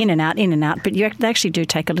easy, in and out, but they actually do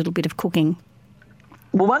take a little bit of cooking.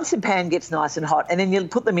 Well, once the pan gets nice and hot, and then you'll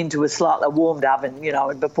put them into a slightly warmed oven,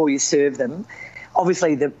 before you serve them.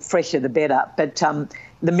 Obviously, the fresher the better, but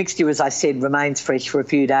the mixture, as I said, remains fresh for a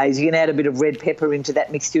few days. You can add a bit of red pepper into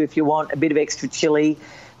that mixture if you want, a bit of extra chilli.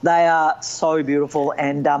 They are so beautiful,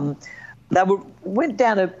 and went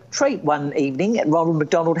down a treat one evening at Ronald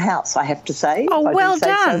McDonald House, I have to say. Oh, well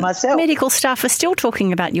done. So myself. Medical staff are still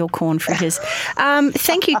talking about your corn fritters.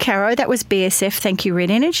 Thank you, Caro. That was BSF. Thank you, Red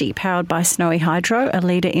Energy, powered by Snowy Hydro, a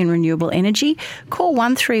leader in renewable energy. Call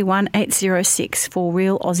 131 806 for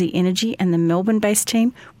Real Aussie Energy, and the Melbourne-based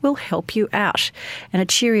team will help you out. And a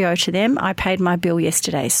cheerio to them. I paid my bill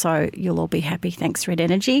yesterday, so you'll all be happy. Thanks, Red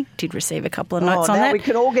Energy. Did receive a couple of notes on that. We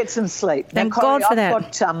can all get some sleep. Thank God for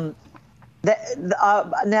that.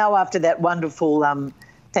 Now after that wonderful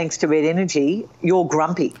thanks to Red Energy, you're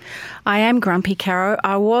grumpy. I am grumpy, Caro.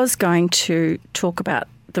 I was going to talk about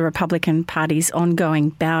the Republican Party's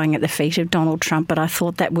ongoing bowing at the feet of Donald Trump, but I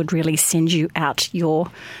thought that would really send you out your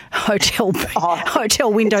hotel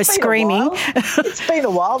window screaming. It's been a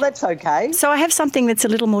while. That's okay. So I have something that's a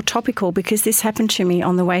little more topical because this happened to me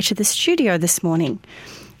on the way to the studio this morning.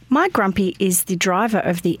 My grumpy is the driver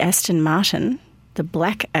of the Aston Martin, the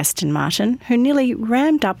black Aston Martin, who nearly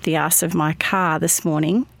rammed up the arse of my car this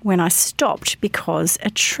morning when I stopped because a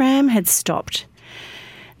tram had stopped.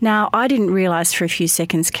 Now, I didn't realise for a few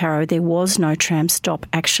seconds, Caro, there was no tram stop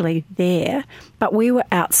actually there, but we were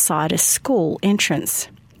outside a school entrance.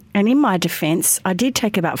 And in my defence, I did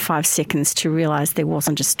take about 5 seconds to realise there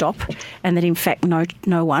wasn't a stop and that, in fact,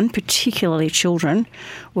 no one, particularly children,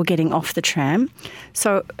 were getting off the tram.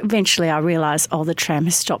 So eventually I realised, the tram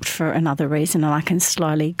has stopped for another reason and I can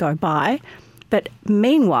slowly go by. But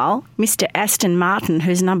meanwhile, Mr. Aston Martin,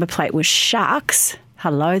 whose number plate was Sharks,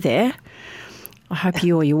 hello there, I hope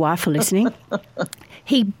you or your wife are listening.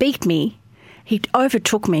 He beat me. He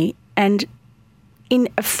overtook me. And in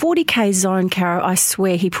a 40k zone, Caro, I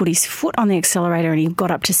swear he put his foot on the accelerator and he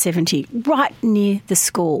got up to 70 right near the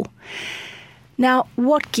school. Now,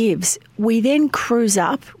 what gives? We then cruise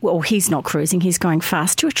up. Well, he's not cruising. He's going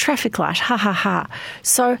fast to a traffic light. Ha, ha, ha.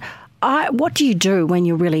 So what do you do when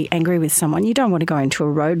you're really angry with someone? You don't want to go into a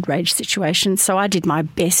road rage situation. So I did my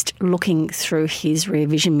best looking through his rear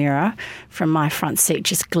vision mirror from my front seat,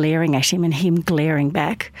 just glaring at him and him glaring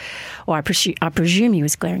back. Or I presume he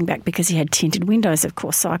was glaring back because he had tinted windows, of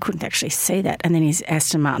course, so I couldn't actually see that. And then his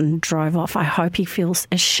Aston Martin drove off. I hope he feels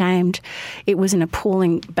ashamed. It was an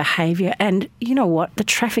appalling behaviour. And you know what? The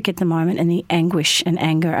traffic at the moment and the anguish and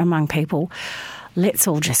anger among people, let's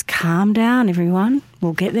all just calm down, everyone.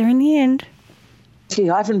 We'll get there in the end. Gee,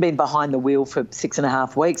 I haven't been behind the wheel for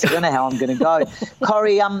 6.5 weeks. I don't know how I'm going to go.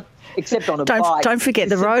 Corrie, except on a bike. Don't forget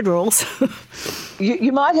the road rules.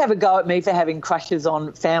 You might have a go at me for having crushes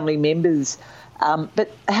on family members,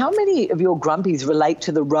 but how many of your grumpies relate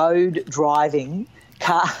to the road driving,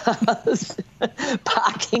 cars,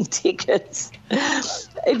 parking tickets?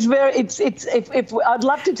 I'd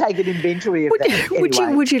love to take an inventory of that.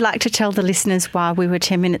 Anyway. Would you like to tell the listeners why we were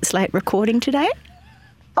 10 minutes late recording today?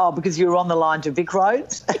 Oh, because you were on the line to Vic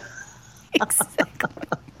Roads? Exactly.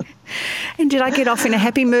 And did I get off in a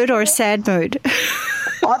happy mood or a sad mood?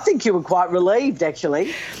 I think you were quite relieved,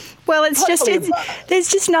 actually. Well, there's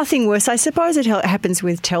just nothing worse. I suppose it happens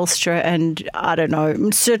with Telstra and, I don't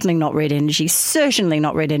know, certainly not Red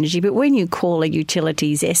Energy, but when you call a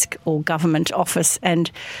utilities-esque or government office and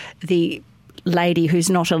the lady who's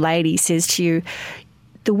not a lady says to you,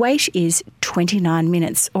 the wait is 29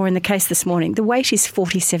 minutes, or in the case this morning, the wait is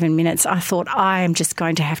 47 minutes, I thought I am just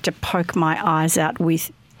going to have to poke my eyes out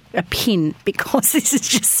with a pin because this is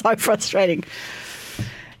just so frustrating.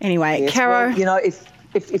 Anyway, yes, Caro. Well,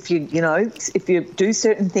 if you do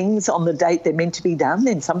certain things on the date they're meant to be done,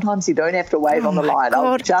 then sometimes you don't have to wait on the line. God.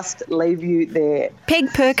 I'll just leave you there.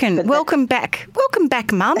 Peg Perkin, welcome back. Welcome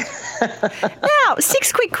back, Mum. Now,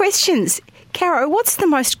 6 quick questions. Caro, what's the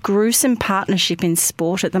most gruesome partnership in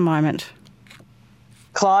sport at the moment?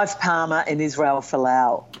 Clive Palmer and Israel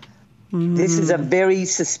Folau. This is a very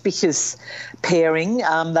suspicious pairing.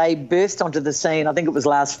 They burst onto the scene, I think it was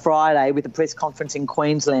last Friday, with a press conference in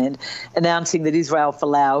Queensland announcing that Israel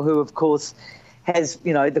Folau, who of course has,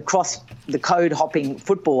 the code-hopping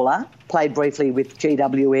footballer, played briefly with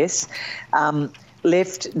GWS,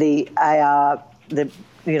 left the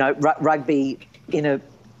rugby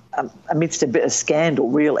amidst a bit of scandal,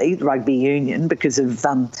 really, the rugby union, because of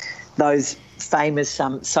those famous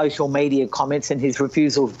social media comments and his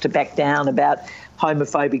refusal to back down about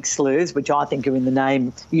homophobic slurs, which I think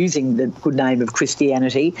are using the good name of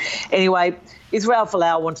Christianity. Anyway, Israel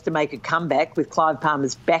Folau wants to make a comeback with Clive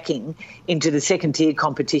Palmer's backing into the second-tier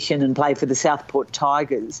competition and play for the Southport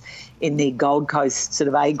Tigers in the Gold Coast sort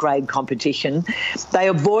of A-grade competition. They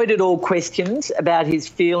avoided all questions about his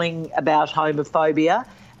feeling about homophobia.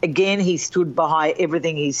 Again, he stood by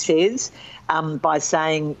everything he says by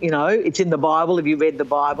saying, it's in the Bible. Have you read the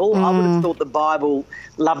Bible? I would have thought the Bible,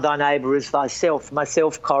 love thy neighbour as thyself,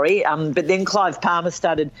 myself, Corrie. But then Clive Palmer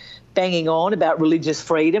started banging on about religious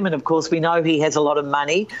freedom, and, of course, we know he has a lot of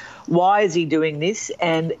money. Why is he doing this?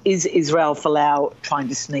 And is Israel Folau trying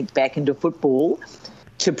to sneak back into football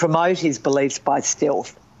to promote his beliefs by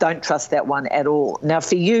stealth? Don't trust that one at all. Now,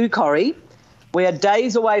 for you, Corrie, we are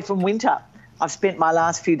days away from winter. I've spent my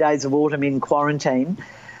last few days of autumn in quarantine.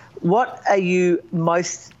 What are you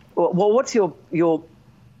what's your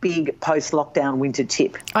big post-lockdown winter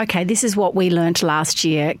tip? Okay, this is what we learnt last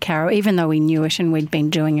year, Caro, even though we knew it and we'd been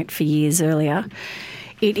doing it for years earlier.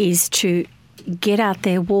 It is to get out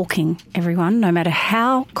there walking, everyone, no matter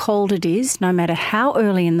how cold it is, no matter how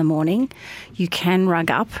early in the morning, you can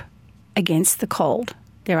rug up against the cold.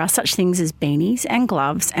 There are such things as beanies and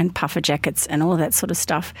gloves and puffer jackets and all of that sort of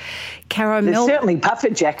stuff. Caro, There's certainly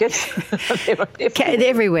puffer jackets. They're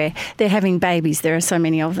everywhere. They're having babies. There are so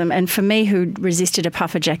many of them. And for me, who resisted a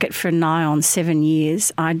puffer jacket for nigh on 7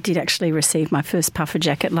 years, I did actually receive my first puffer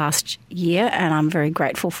jacket last year, and I'm very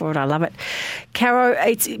grateful for it. I love it. Caro,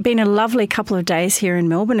 it's been a lovely couple of days here in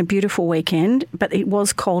Melbourne, a beautiful weekend, but it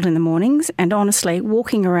was cold in the mornings. And honestly,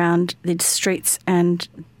 walking around the streets and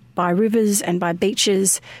by rivers and by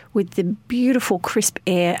beaches with the beautiful crisp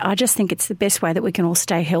air, I just think it's the best way that we can all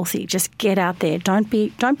stay healthy. Just get out there. Don't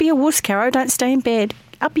be a wuss, Caro. Don't stay in bed.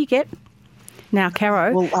 Up you get. Now,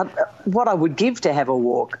 Caro. Well, what I would give to have a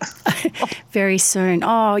walk. Very soon.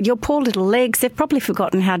 Oh, your poor little legs. They've probably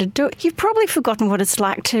forgotten how to do it. You've probably forgotten what it's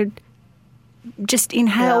like to just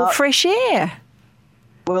inhale fresh air.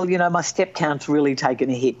 Well, my step count's really taken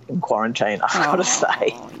a hit in quarantine, I've got to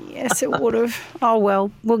say. Yes, it would have. Oh,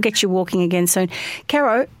 well, we'll get you walking again soon.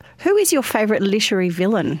 Caro, who is your favourite literary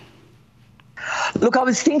villain? Look, I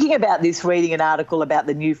was thinking about this, reading an article about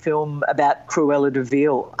the new film about Cruella de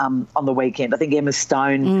Vil on the weekend. I think Emma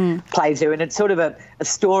Stone plays her, and it's sort of a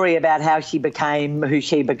story about how she became who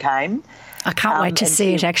she became. I can't wait to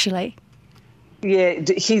see it, actually. Yeah,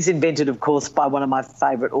 she's invented, of course, by one of my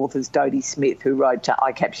favourite authors, Dodie Smith, who wrote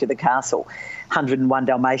I Capture the Castle, 101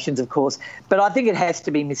 Dalmatians, of course. But I think it has to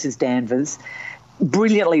be Mrs. Danvers,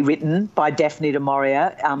 brilliantly written by Daphne du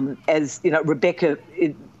Maurier. As, Rebecca,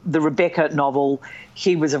 the Rebecca novel,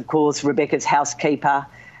 she was, of course, Rebecca's housekeeper.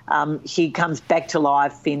 She comes back to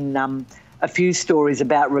life in a few stories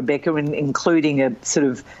about Rebecca, including a sort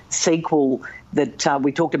of sequel that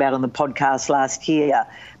we talked about on the podcast last year.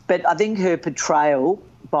 But I think her portrayal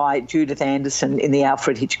by Judith Anderson in the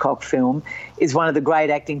Alfred Hitchcock film is one of the great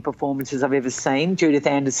acting performances I've ever seen. Judith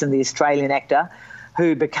Anderson, the Australian actor,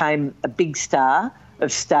 who became a big star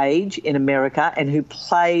of stage in America and who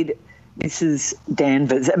played Mrs.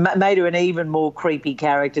 Danvers, made her an even more creepy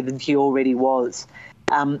character than she already was.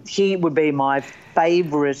 She would be my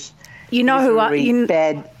favourite. You know who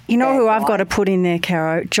I've got to put in there,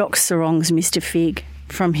 Caro? Jock Sarong's Mr. Fig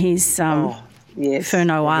from his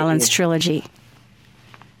Furneaux Islands trilogy.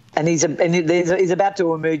 And he's about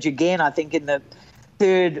to emerge again, I think, in the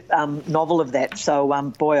third novel of that. So,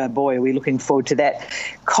 boy, oh boy, are we looking forward to that.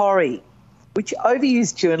 Corrie, which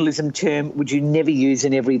overused journalism term would you never use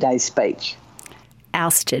in everyday speech?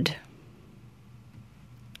 Ousted.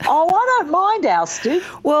 Oh, I don't mind ousted.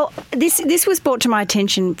 Well, this was brought to my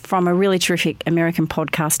attention from a really terrific American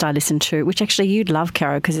podcast I listened to, which actually you'd love,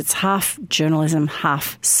 Caro, because it's half journalism,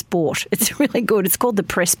 half sport. It's really good. It's called The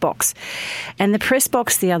Press Box. And The Press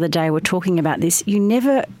Box the other day were talking about this. You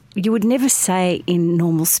would never say in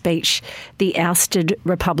normal speech the ousted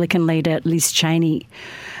Republican leader Liz Cheney.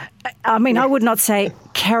 I mean, I would not say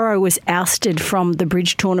Caro was ousted from the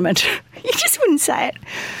bridge tournament. You just wouldn't say it.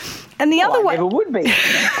 And the other way, never would be.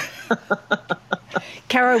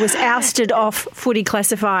 Caro was ousted off Footy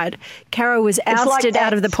Classified. Caro was ousted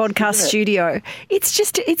out of the podcast studio.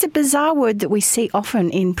 It's a bizarre word that we see often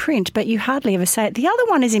in print, but you hardly ever say it. The other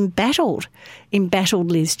one is embattled. Embattled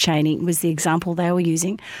Liz Cheney was the example they were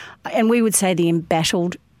using. And we would say the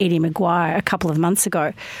embattled Eddie Maguire a couple of months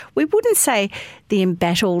ago. We wouldn't say the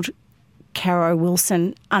embattled Caro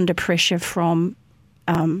Wilson under pressure from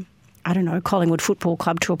Collingwood Football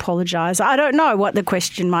Club to apologise. I don't know what the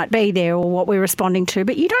question might be there or what we're responding to,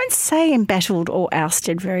 but you don't say embattled or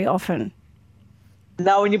ousted very often.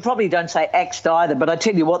 No, and you probably don't say axed either, but I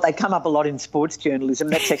tell you what, they come up a lot in sports journalism.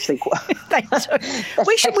 That's actually quite,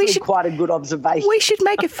 quite a good observation. We should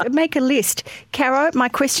make a list. Caro, my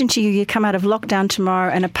question to you come out of lockdown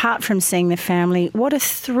tomorrow, and apart from seeing the family, what are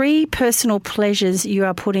 3 personal pleasures you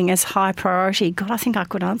are putting as high priority? God, I think I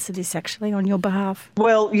could answer this actually on your behalf.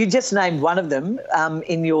 Well, you just named one of them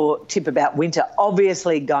in your tip about winter,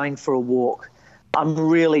 obviously going for a walk. I'm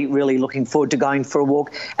really, really looking forward to going for a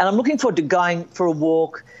walk. And I'm looking forward to going for a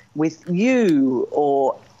walk with you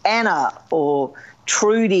or Anna or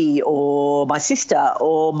Trudy or my sister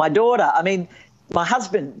or my daughter. I mean, my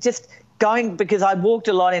husband, just going, because I walked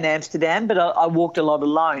a lot in Amsterdam, but I walked a lot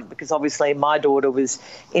alone because obviously my daughter was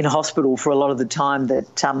in hospital for a lot of the time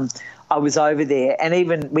that I was over there. And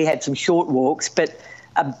even we had some short walks, but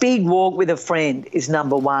a big walk with a friend is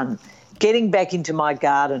number one. Getting back into my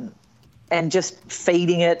garden and just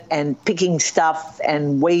feeding it and picking stuff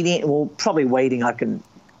and weeding. Well, probably weeding I can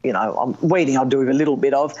weeding I'll do a little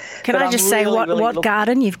bit of. Can I just say, what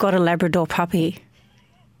garden? You've got a Labrador puppy.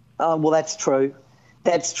 Oh, well, that's true.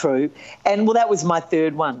 That's true. And, well, that was my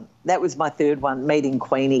third one. Meeting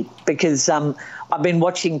Queenie, because I've been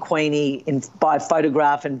watching Queenie by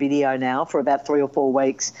photograph and video now for about 3 or 4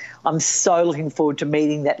 weeks. I'm so looking forward to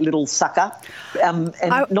meeting that little sucker,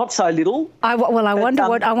 not so little. I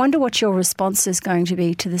wonder what your response is going to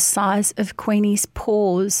be to the size of Queenie's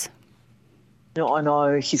paws. No, I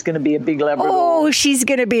know. She's going to be a big Labrador. Oh, she's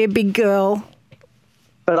going to be a big girl.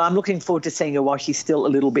 But I'm looking forward to seeing her while she's still a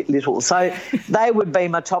little bit little. So they would be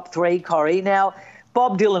my top 3, Corrie. Now,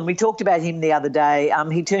 Bob Dylan, we talked about him the other day.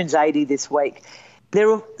 He turns 80 this week. There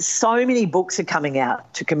are so many books are coming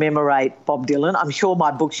out to commemorate Bob Dylan. I'm sure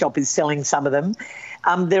my bookshop is selling some of them.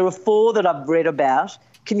 There are 4 that I've read about.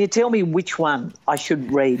 Can you tell me which one I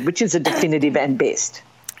should read? Which is a definitive and best?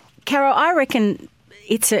 Carol, I reckon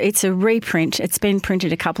it's a reprint. It's been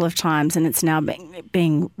printed a couple of times and it's now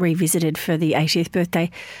being revisited for the 80th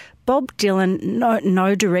birthday. Bob Dylan,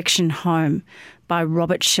 No Direction Home by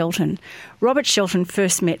Robert Shelton. Robert Shelton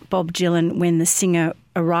first met Bob Dylan when the singer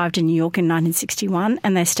arrived in New York in 1961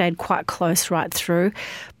 and they stayed quite close right through.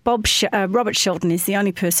 Robert Shelton is the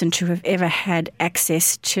only person to have ever had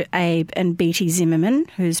access to Abe and Beatty Zimmerman,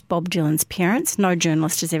 who's Bob Dylan's parents. No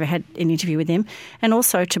journalist has ever had an interview with him, and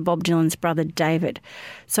also to Bob Dylan's brother David.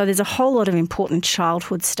 So there's a whole lot of important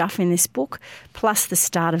childhood stuff in this book, plus the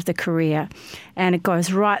start of the career. And it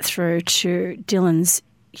goes right through to Dylan's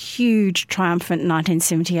huge triumphant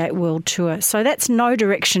 1978 world tour. So that's No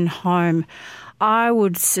Direction Home. I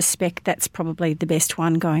would suspect that's probably the best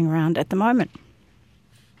one going around at the moment.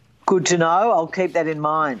 Good to know. I'll keep that in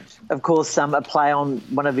mind. Of course, a play on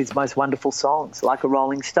one of his most wonderful songs, Like a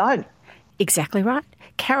Rolling Stone. Exactly right.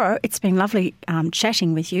 Caro, it's been lovely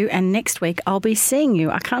chatting with you, and next week I'll be seeing you.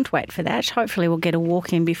 I can't wait for that. Hopefully we'll get a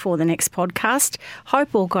walk in before the next podcast.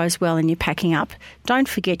 Hope all goes well and you're packing up. Don't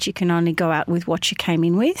forget you can only go out with what you came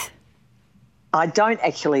in with. I don't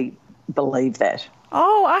actually believe that.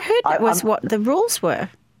 Oh, I heard that was what the rules were.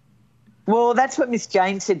 Well, that's what Miss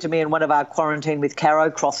Jane said to me in one of our Quarantine with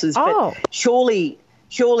Caro crosses. Oh. But surely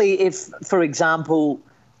if, for example,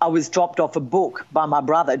 I was dropped off a book by my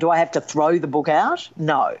brother, do I have to throw the book out?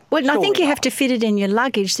 No. Well, I think you have to fit it in your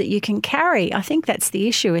luggage that you can carry. I think that's the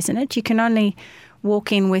issue, isn't it? You can only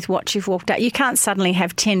walk in with what you've walked out. You can't suddenly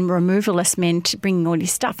have 10 removalist men to bring all your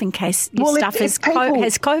stuff in case your stuff has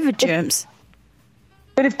COVID germs.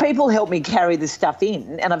 But if people help me carry the stuff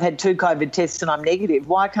in and I've had 2 COVID tests and I'm negative,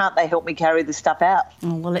 why can't they help me carry the stuff out?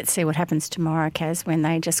 Oh, well, let's see what happens tomorrow, Kaz, when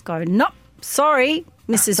they just go, nope, sorry,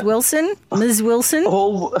 Mrs. Wilson, Ms. Wilson.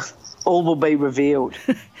 All will be revealed.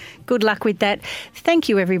 Good luck with that. Thank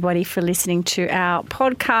you, everybody, for listening to our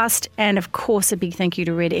podcast. And, of course, a big thank you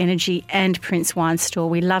to Red Energy and Prince Wine Store.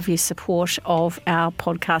 We love your support of our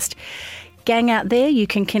podcast. Gang out there, you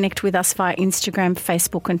can connect with us via Instagram,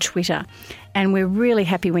 Facebook and Twitter. And we're really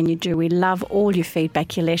happy when you do. We love all your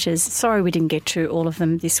feedback, your letters. Sorry we didn't get to all of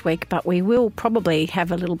them this week, but we will probably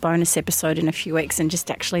have a little bonus episode in a few weeks and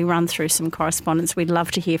just actually run through some correspondence. We'd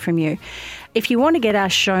love to hear from you. If you want to get our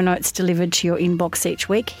show notes delivered to your inbox each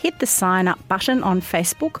week, hit the sign up button on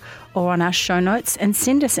Facebook or on our show notes and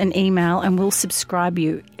send us an email and we'll subscribe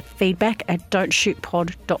you. Feedback at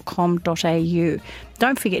don'tshootpod.com.au.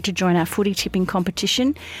 Don't forget to join our footy tipping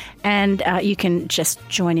competition and you can just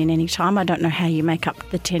join in any time. I don't know how you make up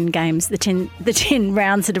the 10 games, the 10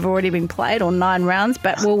 rounds that have already been played, or 9 rounds,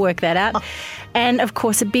 but we'll work that out. And, of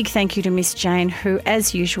course, a big thank you to Miss Jane, who,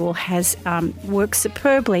 as usual, has worked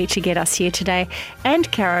superbly to get us here today.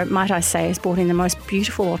 And Caro, might I say, has brought in the most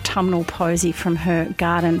beautiful autumnal posy from her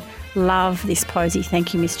garden. Love this posy.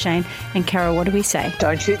 Thank you, Miss Jane. And, Caro, what do we say?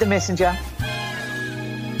 Don't shoot the messenger.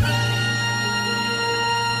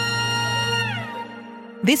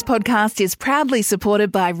 This podcast is proudly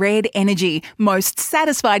supported by Red Energy. Most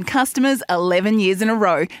satisfied customers 11 years in a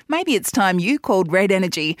row. Maybe it's time you called Red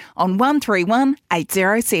Energy on 131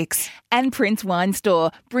 806. And Prince Wine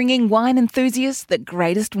Store, bringing wine enthusiasts the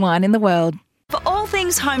greatest wine in the world. For all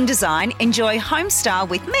things home design, enjoy Homestyle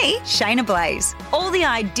with me, Shayna Blaze. All the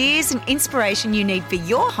ideas and inspiration you need for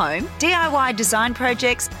your home, DIY design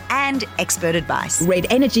projects and expert advice. Red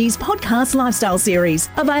Energy's podcast lifestyle series,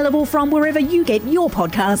 available from wherever you get your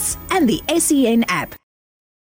podcasts and the SEN app.